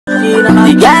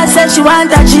The girl said she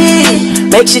want a G,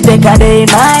 make she take a day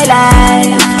in my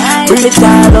life. Bring the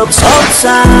child up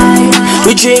outside.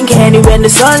 We drink any when the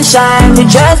sun shine. We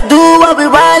just do what we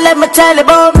want. Let me tell you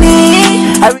about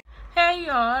me. Hey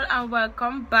y'all, and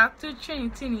welcome back to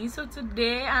Trinity. So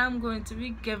today I'm going to be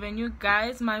giving you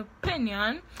guys my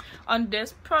opinion on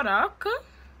this product.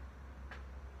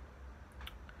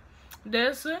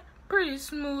 This pretty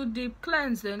smooth deep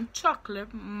cleansing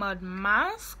chocolate mud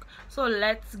mask. So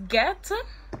let's get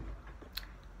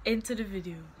into the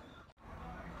video.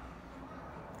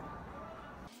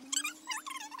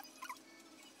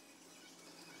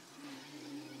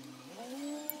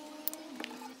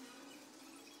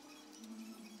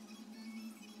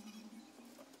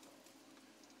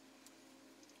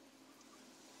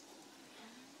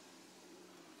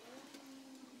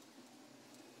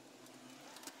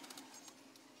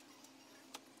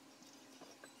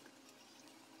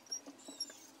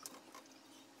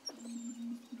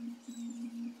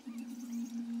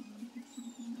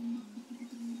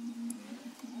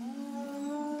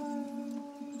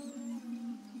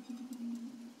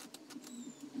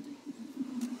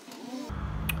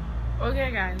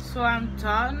 Okay guys, so I'm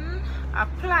done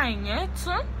applying it,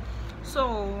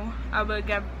 so I will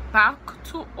get back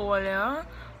to Olia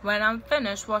when I'm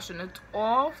finished washing it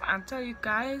off and tell you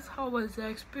guys how was the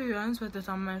experience with it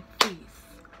on my face.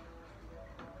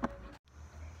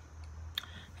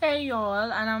 Hey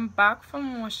y'all, and I'm back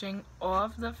from washing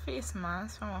off the face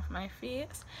mask from off my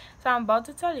face. So I'm about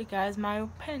to tell you guys my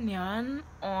opinion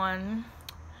on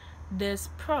this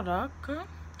product.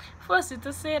 Firstly,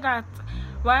 to say that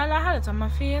while I had it on my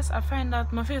face, I find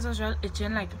that my face was real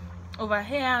itching, like over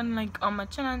here and like on my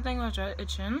chin and thing was real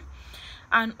itching.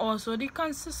 And also the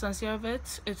consistency of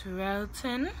it, it's real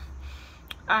thin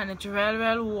and it's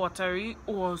real watery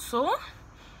also.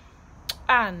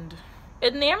 And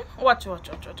it named watch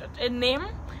it named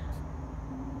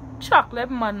chocolate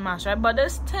mud mask, right? But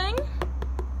this thing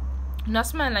not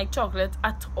smell like chocolate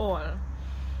at all.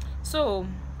 So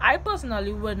I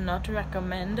personally would not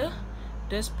recommend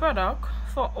this product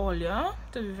for Olia,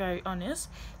 to be very honest.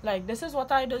 Like, this is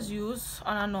what I just use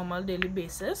on a normal daily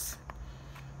basis.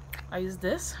 I use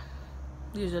this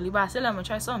usually, but I still let me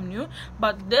try something new.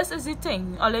 But this is the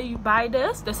thing, all you buy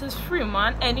this is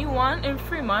Fremont. Anyone in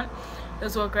Fremont,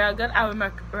 this works real good. I would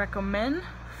recommend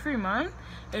Fremont.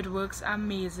 It works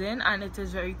amazing and it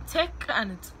is very thick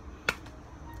and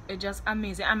it's just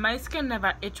amazing, and my skin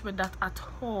never itch with that at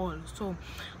all. So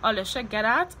all you should get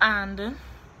at. And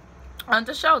I want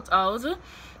to shout out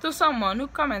to someone who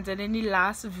commented in the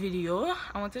last video.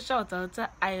 I want to shout out to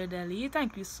Ayodeli.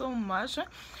 Thank you so much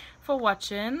for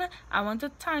watching. I want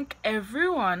to thank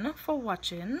everyone for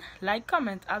watching. Like,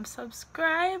 comment, and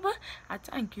subscribe. I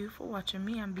thank you for watching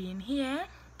me and being here.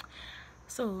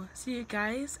 So see you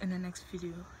guys in the next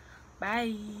video.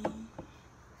 Bye.